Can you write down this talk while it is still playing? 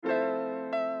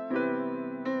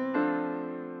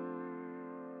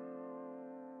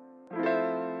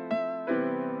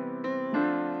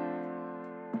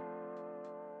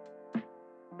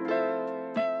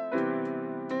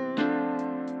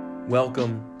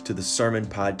Welcome to the Sermon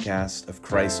Podcast of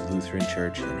Christ Lutheran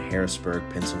Church in Harrisburg,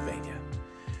 Pennsylvania.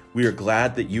 We are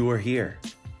glad that you are here.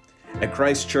 At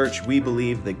Christ Church, we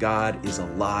believe that God is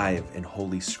alive in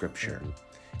Holy Scripture,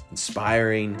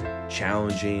 inspiring,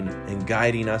 challenging, and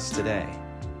guiding us today.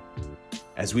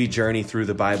 As we journey through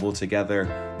the Bible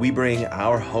together, we bring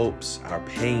our hopes, our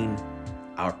pain,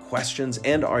 our questions,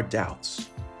 and our doubts,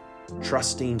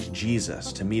 trusting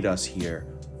Jesus to meet us here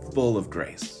full of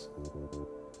grace.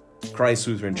 Christ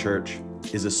Lutheran Church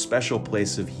is a special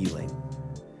place of healing.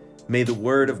 May the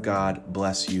Word of God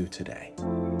bless you today.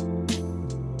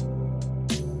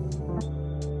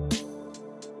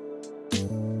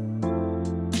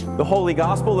 The Holy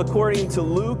Gospel according to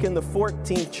Luke in the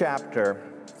 14th chapter.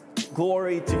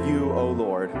 Glory to you, O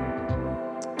Lord.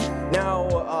 Now,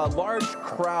 large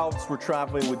crowds were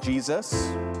traveling with Jesus,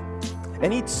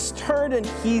 and he turned and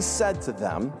he said to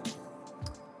them,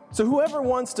 "So whoever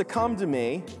wants to come to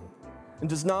me and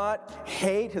does not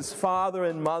hate his father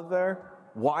and mother,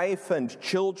 wife and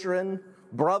children,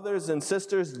 brothers and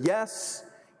sisters, yes,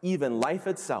 even life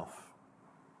itself,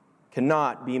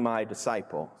 cannot be my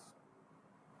disciple.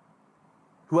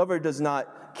 Whoever does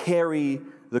not carry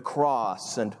the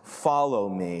cross and follow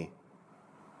me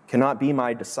cannot be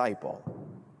my disciple.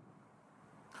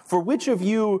 For which of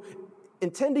you,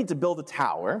 intending to build a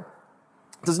tower,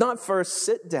 does not first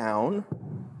sit down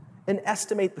and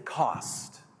estimate the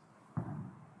cost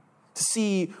to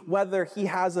see whether he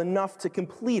has enough to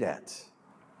complete it?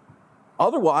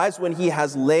 Otherwise, when he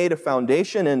has laid a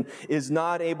foundation and is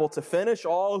not able to finish,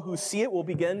 all who see it will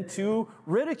begin to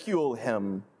ridicule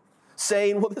him,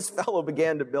 saying, 'Well, this fellow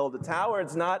began to build a tower and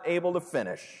is not able to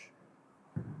finish.'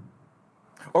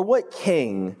 Or what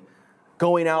king,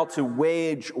 going out to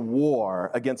wage war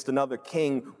against another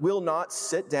king, will not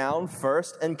sit down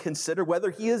first and consider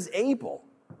whether he is able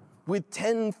with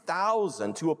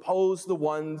 10,000 to oppose the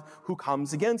one who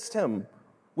comes against him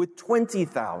with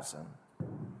 20,000?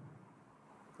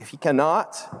 If he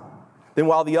cannot, then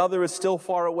while the other is still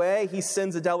far away, he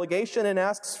sends a delegation and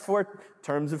asks for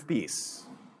terms of peace.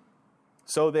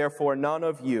 So therefore, none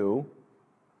of you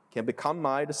can become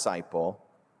my disciple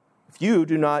if you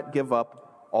do not give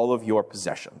up all of your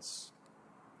possessions."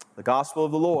 The gospel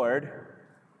of the Lord.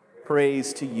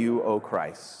 Praise to you, O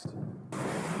Christ.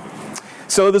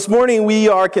 So this morning we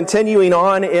are continuing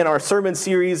on in our sermon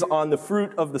series on the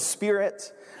fruit of the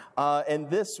Spirit. And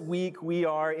this week we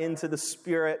are into the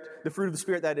fruit of the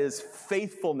Spirit, that is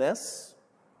faithfulness.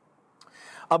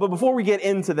 But before we get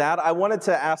into that, I wanted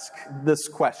to ask this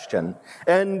question.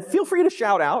 And feel free to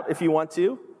shout out if you want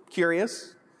to.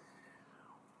 Curious.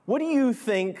 What do you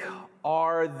think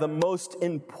are the most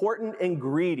important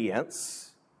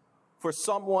ingredients for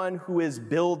someone who is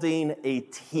building a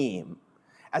team?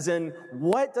 As in,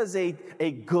 what does a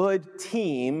good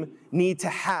team need to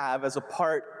have as a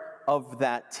part of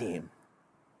that team?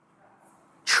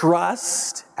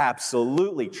 Trust,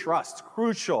 absolutely. Trust,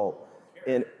 crucial.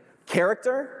 In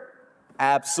character,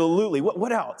 absolutely.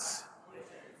 What else?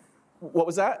 What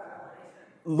was that?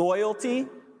 Loyalty.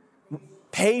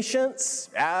 Patience,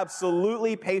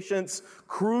 absolutely. Patience,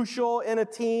 crucial in a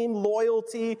team.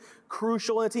 Loyalty,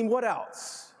 crucial in a team. What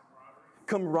else?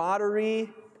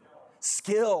 Camaraderie.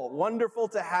 Skill, wonderful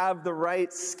to have the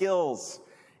right skills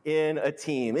in a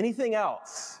team. Anything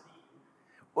else?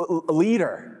 A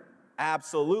leader,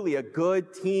 absolutely. A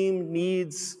good team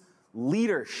needs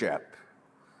leadership.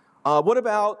 What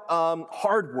about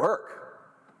hard work?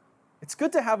 It's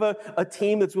good to have a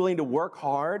team that's willing to work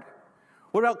hard.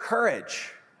 What about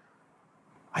courage?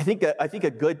 I think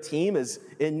a good team is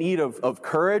in need of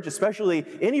courage, especially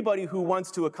anybody who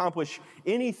wants to accomplish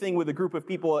anything with a group of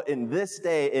people in this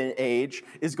day and age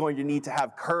is going to need to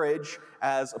have courage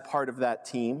as a part of that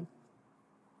team.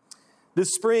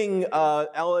 This spring,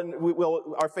 Ellen,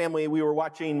 our family, we were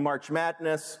watching March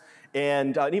Madness,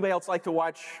 and anybody else like to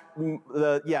watch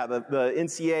the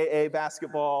NCAA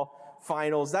basketball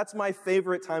finals? That's my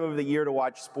favorite time of the year to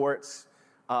watch sports.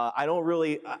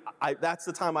 That's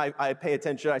the time I pay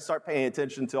attention. I start paying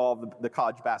attention to all the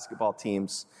college basketball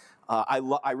teams.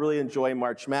 I really enjoy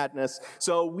March Madness.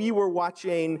 So we were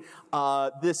watching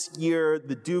this year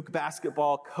the Duke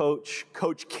basketball coach,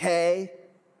 Coach K.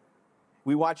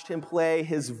 We watched him play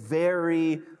his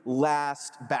very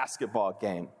last basketball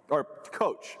game, or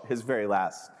coach his very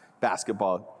last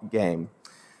basketball game.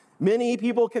 Many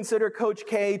people consider Coach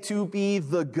K to be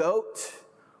the GOAT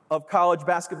of college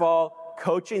basketball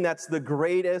coaching. That's the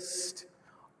greatest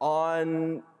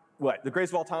the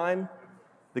greatest of all time?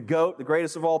 The GOAT, the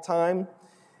greatest of all time.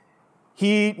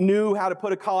 He knew how to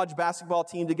put a college basketball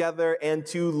team together and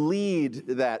to lead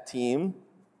that team.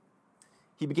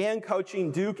 He began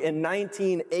coaching Duke in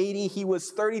 1980. He was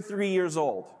 33 years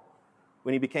old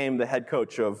when he became the head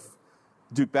coach of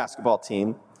Duke basketball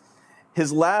team.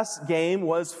 His last game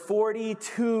was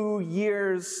 42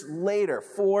 years later,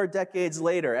 4 decades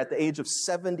later, at the age of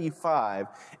 75.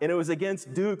 And it was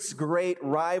against Duke's great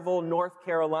rival, North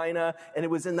Carolina, and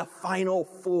it was in the Final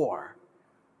Four.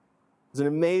 It was an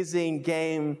amazing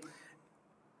game.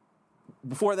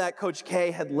 Before that, Coach K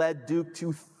had led Duke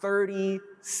to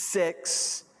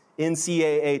 36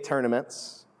 NCAA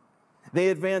tournaments. They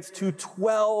advanced to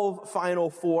 12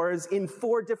 Final Fours in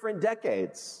 4 different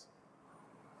decades.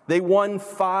 They won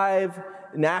 5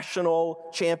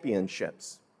 national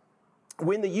championships.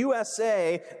 When the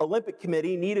USA Olympic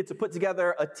Committee needed to put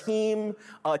together a Team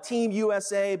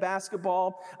USA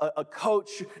basketball, a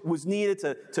coach was needed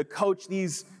to coach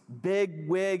these big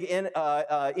wig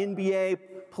NBA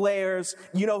players.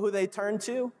 You know who they turned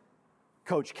to?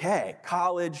 Coach K,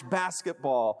 college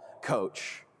basketball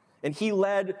coach. And he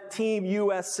led Team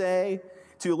USA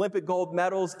to Olympic gold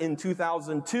medals in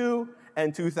 2002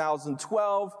 and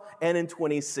 2012 and in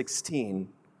 2016.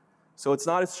 So it's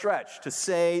not a stretch to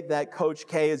say that Coach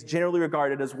K is generally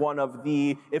regarded as one of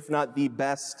the, if not the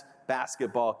best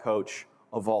basketball coach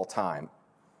of all time.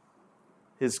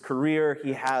 His career,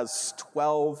 he has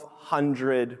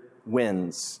 1,200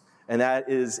 wins, and that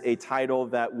is a title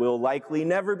that will likely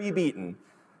never be beaten,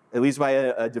 at least by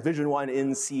a Division I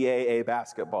NCAA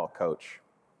basketball coach.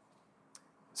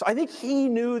 So I think he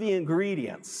knew the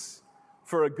ingredients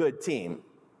for a good team.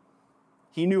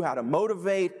 He knew how to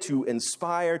motivate, to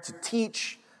inspire, to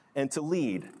teach, and to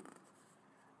lead.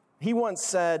 He once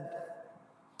said,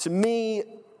 "To me,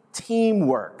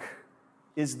 teamwork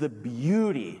is the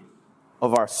beauty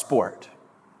of our sport."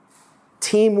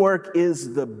 Teamwork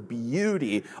is the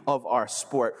beauty of our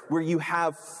sport, where you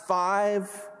have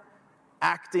 5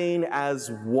 acting as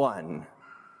one.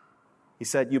 He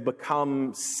said, you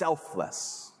become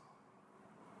selfless.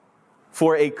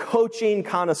 For a coaching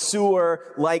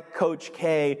connoisseur like Coach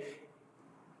K,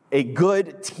 a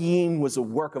good team was a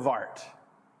work of art.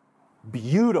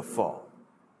 Beautiful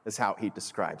is how he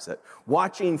describes it.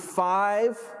 Watching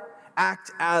 5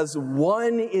 act as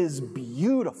one is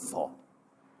beautiful.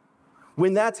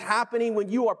 When that's happening, when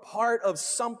you are part of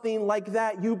something like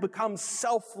that, you become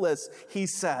selfless, he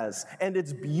says, and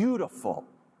it's beautiful.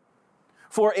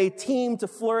 For a team to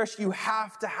flourish, you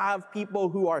have to have people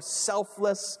who are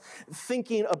selfless,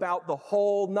 thinking about the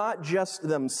whole, not just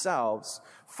themselves.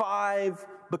 5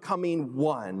 becoming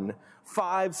one.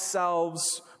 5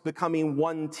 selves becoming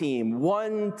one team.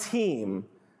 One team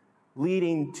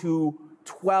leading to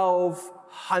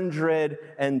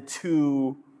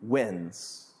 1,202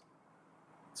 wins.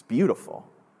 It's beautiful.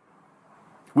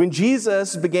 When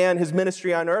Jesus began his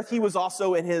ministry on earth, he was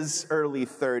also in his early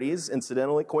 30s,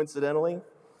 coincidentally.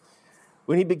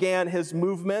 When he began his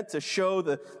movement to show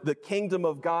the kingdom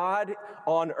of God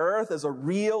on earth as a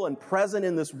real and present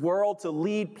in this world, to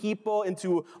lead people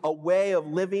into a way of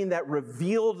living that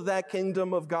revealed that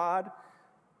kingdom of God,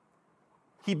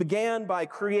 he began by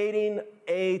creating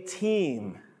a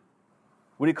team.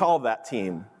 What do you call that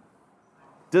team?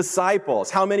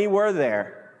 Disciples. How many were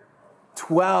there?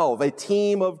 12, a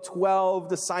team of 12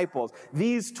 disciples.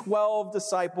 These 12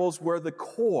 disciples were the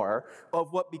core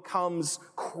of what becomes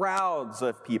crowds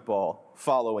of people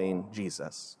following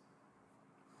Jesus.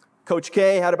 Coach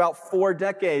K had about 4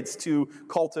 decades to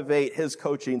cultivate his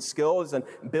coaching skills and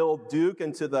build Duke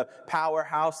into the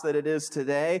powerhouse that it is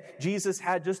today. Jesus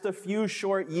had just a few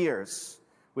short years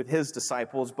with his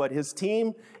disciples, but his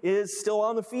team is still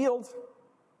on the field.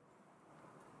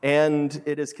 And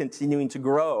it is continuing to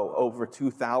grow over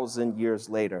 2,000 years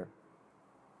later.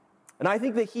 And I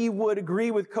think that he would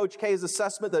agree with Coach K's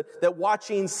assessment that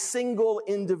watching single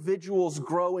individuals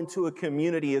grow into a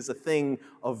community is a thing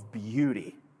of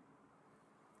beauty.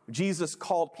 Jesus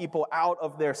called people out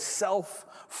of their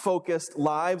self-focused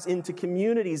lives into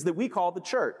communities that we call the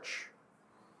church.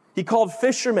 He called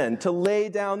fishermen to lay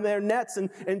down their nets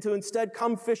and to instead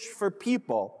come fish for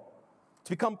people.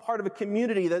 To become part of a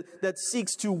community that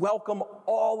seeks to welcome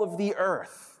all of the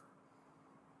earth.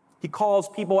 He calls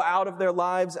people out of their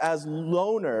lives as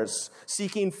loners,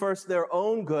 seeking first their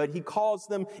own good. He calls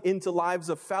them into lives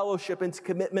of fellowship and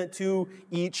commitment to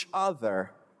each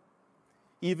other.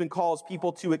 He even calls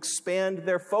people to expand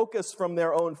their focus from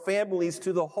their own families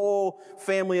to the whole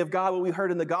family of God. What we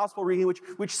heard in the gospel reading,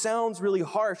 which sounds really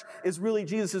harsh, is really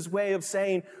Jesus' way of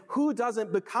saying, who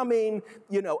doesn't becoming,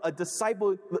 a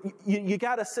disciple, you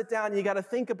got to sit down and you got to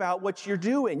think about what you're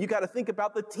doing. You got to think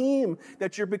about the team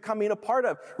that you're becoming a part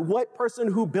of. What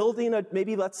person who building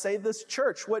maybe let's say this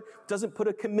church, what doesn't put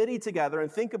a committee together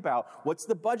and think about what's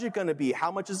the budget going to be?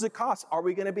 How much does it cost? Are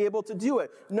we going to be able to do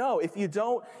it? No, if you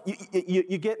don't,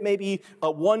 you get maybe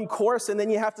one course and then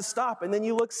you have to stop and then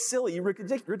you look silly. You're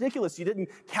ridiculous. You didn't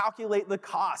calculate the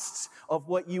costs of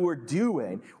what you were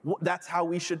doing. That's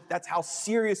how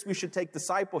serious we should take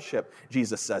discipleship,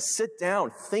 Jesus says. Sit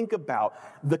down, think about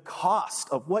the cost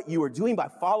of what you are doing by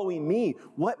following me,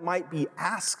 what might be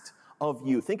asked of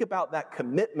you. Think about that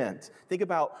commitment. Think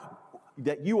about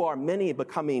that you are many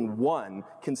becoming one.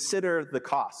 Consider the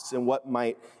costs and what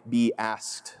might be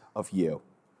asked of you.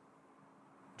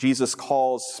 Jesus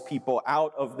calls people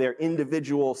out of their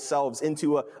individual selves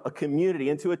into a community,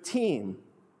 into a team.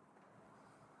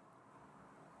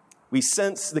 We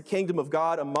sense the kingdom of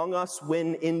God among us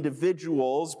when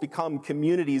individuals become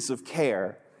communities of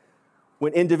care,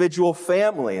 when individual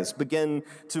families begin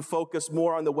to focus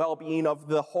more on the well-being of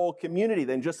the whole community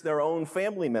than just their own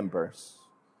family members.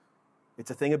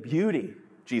 It's a thing of beauty,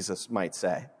 Jesus might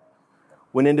say,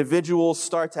 when individuals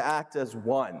start to act as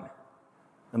one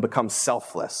and become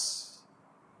selfless.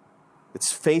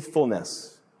 It's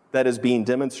faithfulness that is being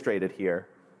demonstrated here.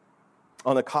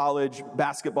 On the college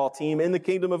basketball team in the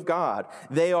kingdom of God,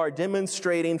 they are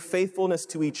demonstrating faithfulness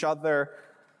to each other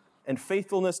and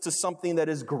faithfulness to something that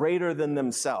is greater than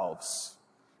themselves.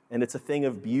 And it's a thing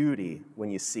of beauty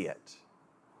when you see it.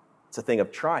 It's a thing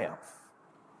of triumph.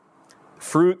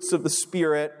 Fruits of the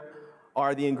Spirit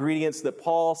are the ingredients that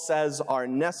Paul says are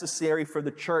necessary for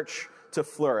the church to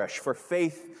flourish, for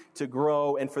faith to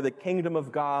grow, and for the kingdom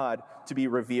of God to be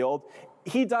revealed.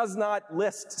 He does not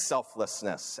list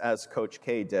selflessness, as Coach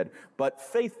K did, but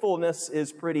faithfulness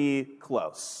is pretty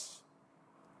close.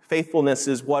 Faithfulness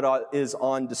is what is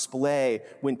on display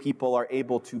when people are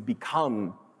able to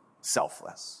become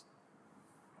selfless.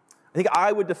 I think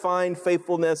I would define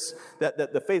faithfulness,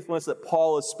 that the faithfulness that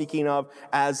Paul is speaking of,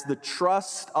 as the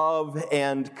trust of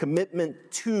and commitment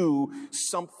to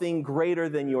something greater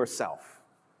than yourself.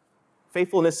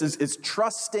 Faithfulness is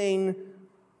trusting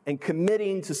and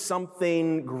committing to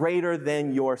something greater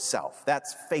than yourself.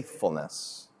 That's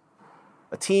faithfulness.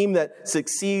 A team that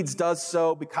succeeds does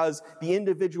so because the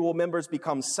individual members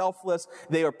become selfless.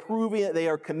 They are proving that they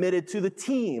are committed to the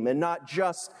team and not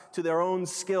just to their own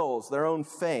skills, their own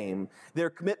fame. Their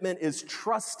commitment is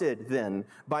trusted then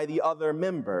by the other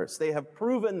members. They have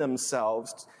proven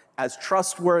themselves as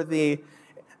trustworthy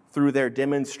through their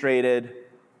demonstrated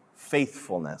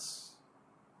faithfulness.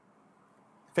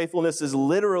 Faithfulness is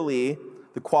literally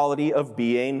the quality of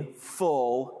being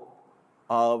full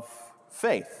of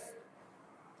faith.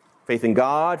 Faith in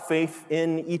God, faith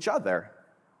in each other.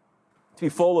 To be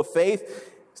full of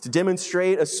faith is to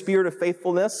demonstrate a spirit of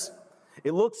faithfulness.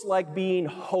 It looks like being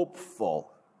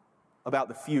hopeful about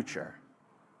the future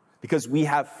because we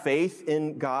have faith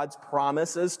in God's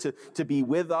promises to be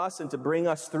with us and to bring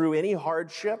us through any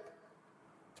hardship,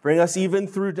 to bring us even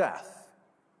through death.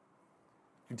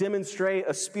 To demonstrate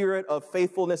a spirit of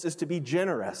faithfulness is to be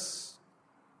generous,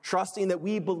 trusting that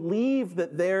we believe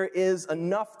that there is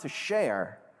enough to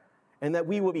share and that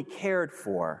we will be cared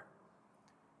for.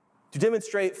 To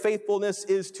demonstrate faithfulness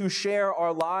is to share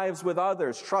our lives with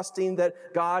others, trusting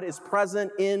that God is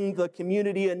present in the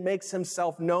community and makes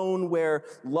himself known where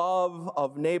love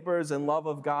of neighbors and love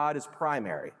of God is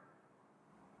primary.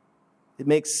 It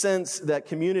makes sense that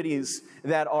communities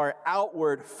that are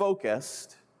outward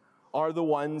focused are the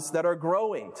ones that are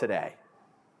growing today,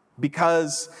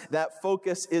 because that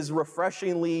focus is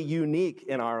refreshingly unique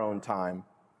in our own time.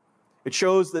 It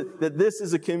shows that this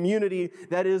is a community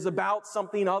that is about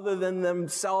something other than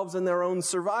themselves and their own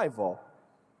survival.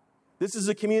 This is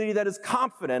a community that is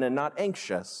confident and not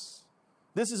anxious.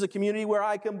 This is a community where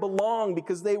I can belong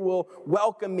because they will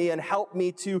welcome me and help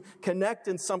me to connect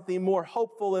in something more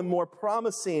hopeful and more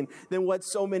promising than what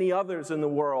so many others in the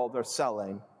world are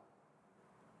selling.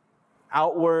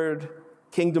 Outward,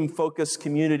 kingdom-focused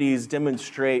communities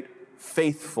demonstrate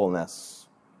faithfulness,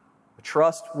 a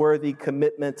trustworthy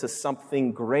commitment to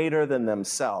something greater than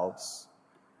themselves,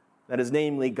 that is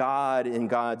namely God in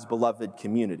God's beloved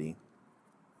community.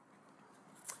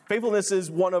 Faithfulness is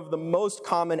one of the most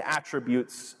common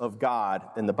attributes of God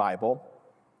in the Bible.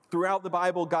 Throughout the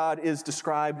Bible, God is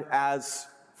described as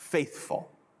faithful.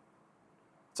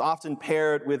 It's often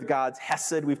paired with God's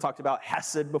hesed. We've talked about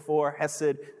hesed before.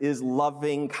 Hesed is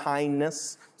loving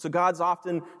kindness. So God's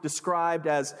often described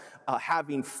as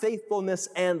having faithfulness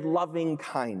and loving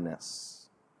kindness.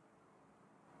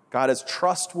 God is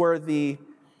trustworthy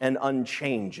and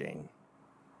unchanging.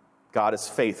 God is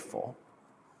faithful.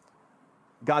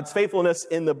 God's faithfulness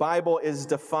in the Bible is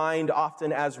defined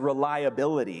often as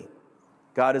reliability.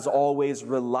 God is always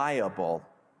reliable.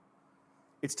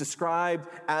 It's described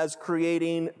as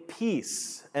creating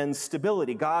peace and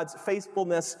stability. God's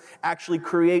faithfulness actually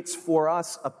creates for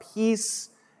us a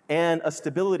peace and a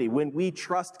stability. When we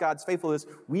trust God's faithfulness,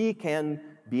 we can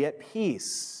be at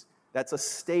peace. That's a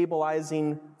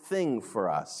stabilizing thing for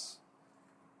us.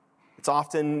 It's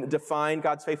often defined,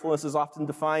 God's faithfulness is often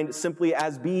defined simply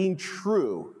as being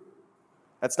true.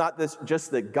 That's not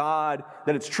just that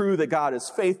it's true that God is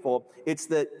faithful. It's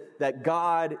that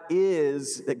God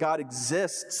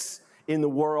exists in the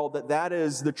world, that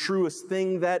is the truest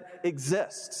thing that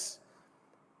exists.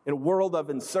 In a world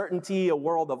of uncertainty, a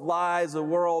world of lies, a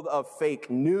world of fake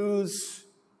news,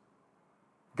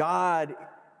 God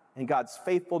and God's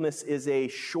faithfulness is a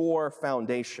sure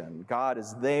foundation. God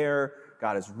is there,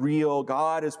 God is real,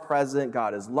 God is present,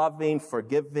 God is loving,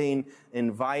 forgiving,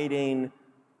 inviting,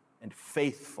 and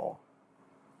faithful.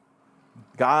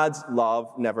 God's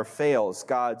love never fails.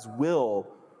 God's will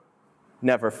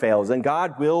never fails. And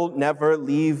God will never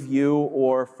leave you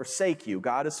or forsake you.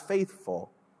 God is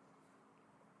faithful.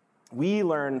 We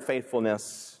learn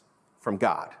faithfulness from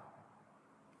God.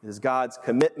 It is God's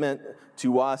commitment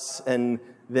to us, and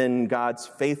then God's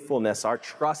faithfulness, our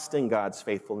trust in God's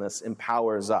faithfulness,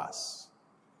 empowers us.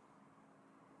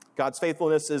 God's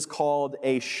faithfulness is called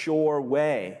a sure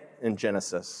way in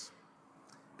Genesis.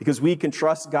 Because we can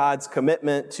trust God's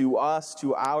commitment to us,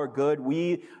 to our good,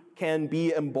 we can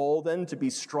be emboldened to be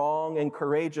strong and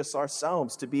courageous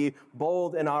ourselves, to be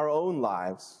bold in our own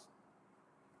lives.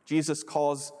 Jesus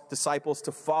calls disciples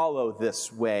to follow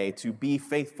this way, to be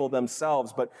faithful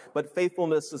themselves. But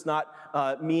faithfulness does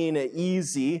not mean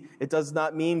easy. It does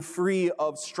not mean free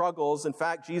of struggles. In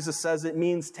fact, Jesus says it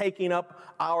means taking up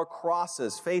our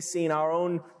crosses, facing our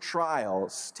own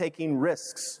trials, taking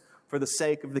risks for the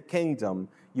sake of the kingdom.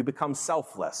 You become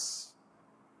selfless.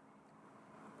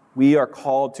 We are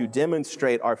called to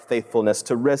demonstrate our faithfulness,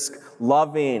 to risk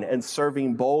loving and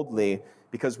serving boldly,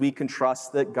 because we can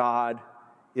trust that God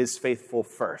is faithful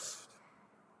first.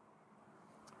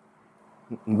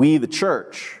 We, the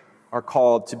church, are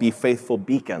called to be faithful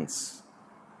beacons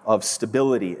of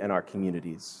stability in our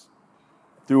communities.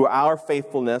 Through our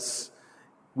faithfulness,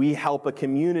 we help a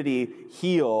community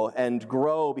heal and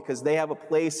grow because they have a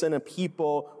place and a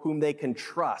people whom they can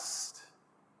trust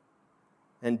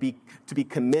and to be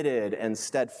committed and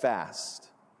steadfast.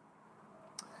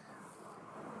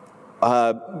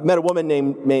 Met a woman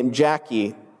named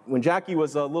Jackie. When Jackie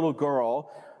was a little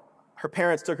girl, her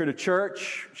parents took her to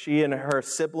church, she and her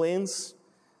siblings.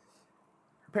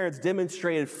 Her parents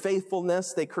demonstrated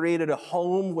faithfulness. They created a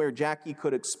home where Jackie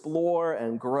could explore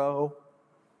and grow.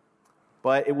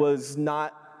 But it was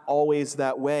not always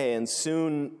that way, and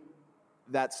soon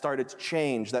that started to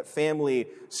change. That family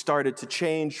started to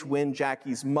change when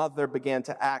Jackie's mother began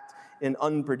to act in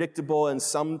unpredictable and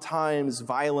sometimes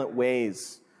violent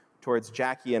ways towards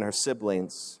Jackie and her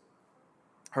siblings.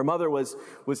 Her mother was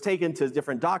taken to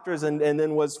different doctors and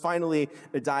then was finally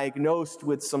diagnosed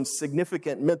with some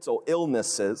significant mental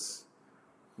illnesses,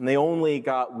 and they only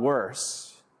got worse.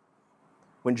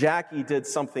 When Jackie did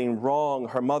something wrong,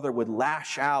 her mother would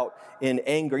lash out in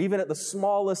anger, even at the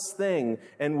smallest thing,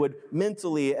 and would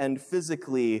mentally and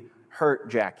physically hurt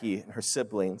Jackie and her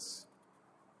siblings.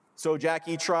 So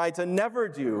Jackie tried to never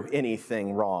do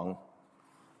anything wrong,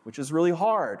 which is really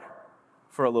hard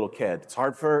for a little kid. It's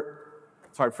hard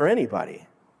for anybody.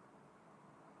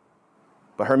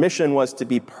 But her mission was to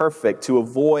be perfect, to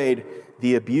avoid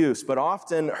the abuse. But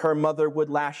often her mother would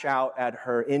lash out at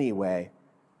her anyway,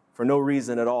 for no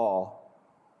reason at all,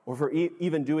 or for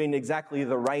even doing exactly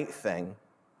the right thing.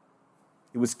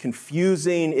 It was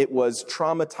confusing, it was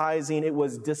traumatizing, it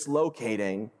was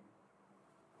dislocating.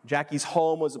 Jackie's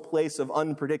home was a place of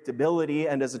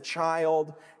unpredictability, and as a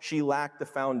child, she lacked the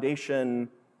foundation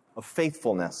of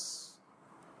faithfulness.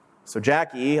 So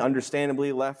Jackie,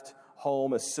 understandably, left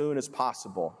home as soon as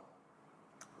possible.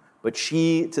 But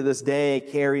she, to this day,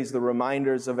 carries the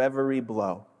reminders of every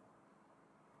blow.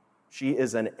 She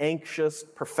is an anxious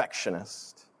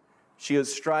perfectionist. She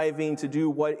is striving to do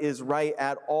what is right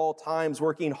at all times,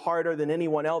 working harder than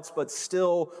anyone else, but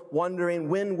still wondering,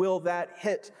 when will that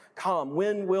hit come?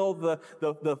 When will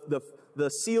the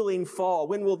ceiling fall?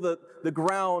 When will the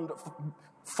ground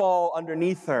fall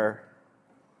underneath her?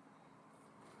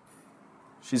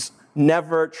 She's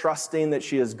never trusting that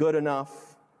she is good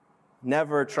enough,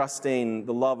 never trusting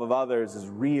the love of others is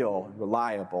real and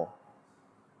reliable.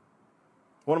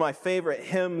 One of my favorite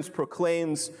hymns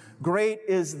proclaims, "Great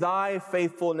is thy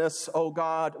faithfulness, O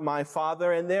God, my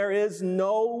Father, and there is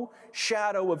no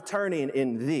shadow of turning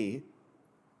in thee."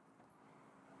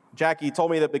 Jackie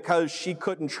told me that because she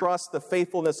couldn't trust the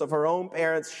faithfulness of her own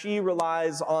parents, she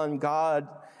relies on God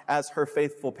as her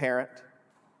faithful parent.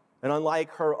 And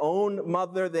unlike her own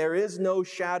mother, there is no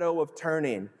shadow of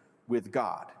turning with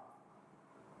God.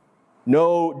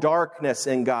 No darkness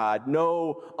in God,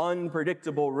 no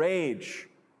unpredictable rage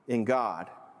in God.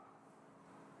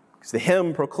 Because the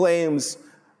hymn proclaims,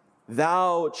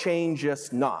 "Thou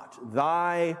changest not,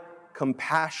 thy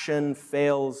compassion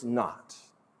fails not."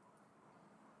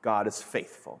 God is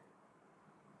faithful.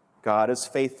 God is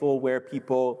faithful where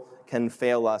people can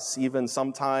fail us, even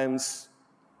sometimes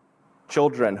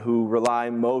children who rely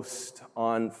most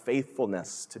on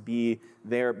faithfulness to be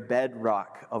their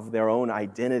bedrock of their own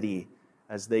identity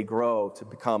as they grow to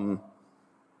become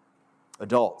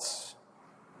adults.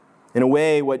 In a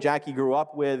way, what Jackie grew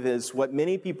up with is what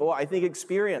many people, I think,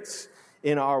 experience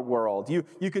in our world. You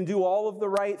can do all of the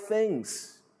right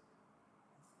things.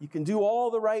 You can do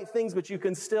all the right things, but you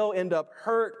can still end up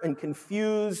hurt and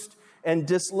confused and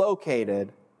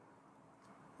dislocated.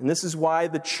 And this is why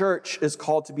the church is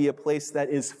called to be a place that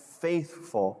is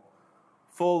faithful,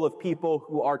 full of people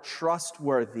who are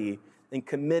trustworthy and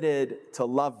committed to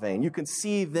loving. You can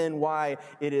see then why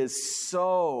it is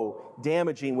so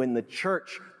damaging when the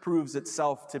church proves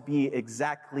itself to be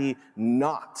exactly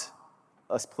not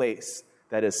a place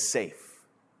that is safe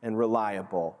and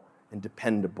reliable and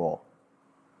dependable.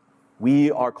 We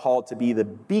are called to be the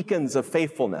beacons of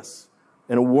faithfulness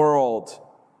in a world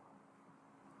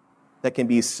that can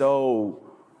be so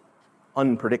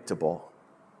unpredictable.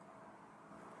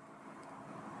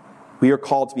 We are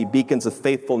called to be beacons of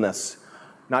faithfulness,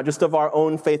 not just of our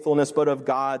own faithfulness, but of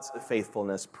God's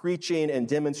faithfulness, preaching and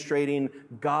demonstrating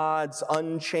God's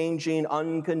unchanging,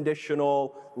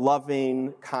 unconditional,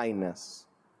 loving kindness.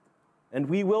 And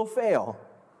we will fail,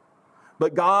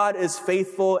 but God is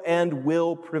faithful and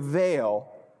will prevail.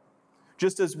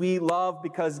 Just as we love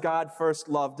because God first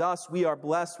loved us, we are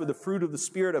blessed with the fruit of the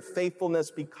Spirit of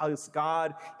faithfulness because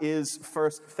God is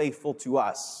first faithful to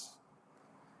us.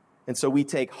 And so we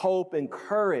take hope and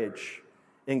courage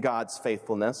in God's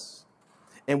faithfulness,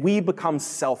 and we become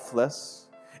selfless,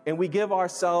 and we give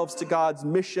ourselves to God's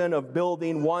mission of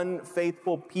building one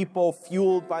faithful people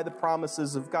fueled by the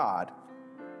promises of God,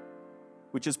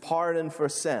 which is pardon for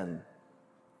sin,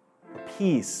 a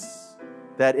peace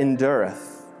that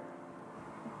endureth,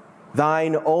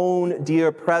 thine own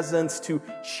dear presence to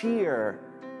cheer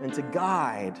and to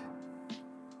guide,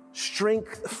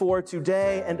 strength for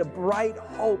today and a bright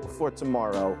hope for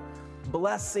tomorrow,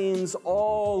 blessings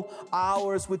all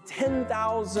ours with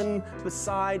 10,000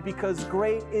 beside, because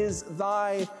great is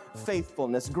thy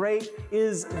faithfulness. Great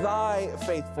is thy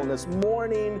faithfulness.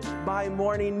 Morning by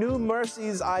morning, new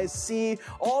mercies I see.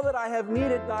 All that I have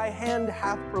needed, thy hand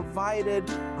hath provided.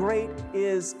 Great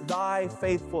is thy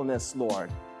faithfulness,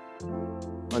 Lord,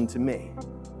 unto me.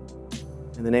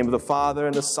 In the name of the Father,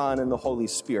 and the Son, and the Holy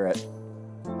Spirit.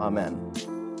 Amen.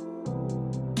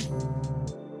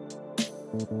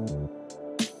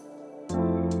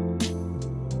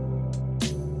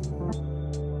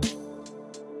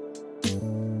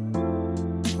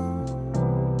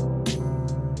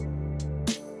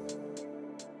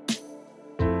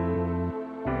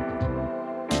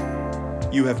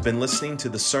 You have been listening to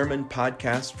the Sermon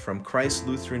Podcast from Christ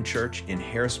Lutheran Church in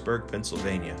Harrisburg,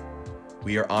 Pennsylvania.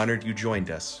 We are honored you joined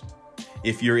us.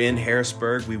 If you're in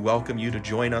Harrisburg, we welcome you to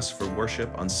join us for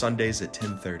worship on Sundays at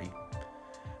 10:30.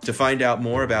 To find out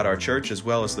more about our church as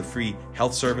well as the free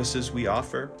health services we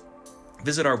offer,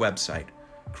 visit our website,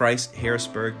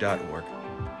 christharrisburg.org.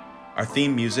 Our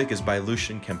theme music is by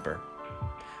Lucian Kemper.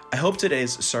 I hope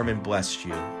today's sermon blessed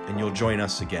you and you'll join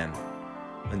us again.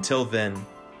 Until then,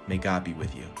 may God be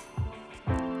with you.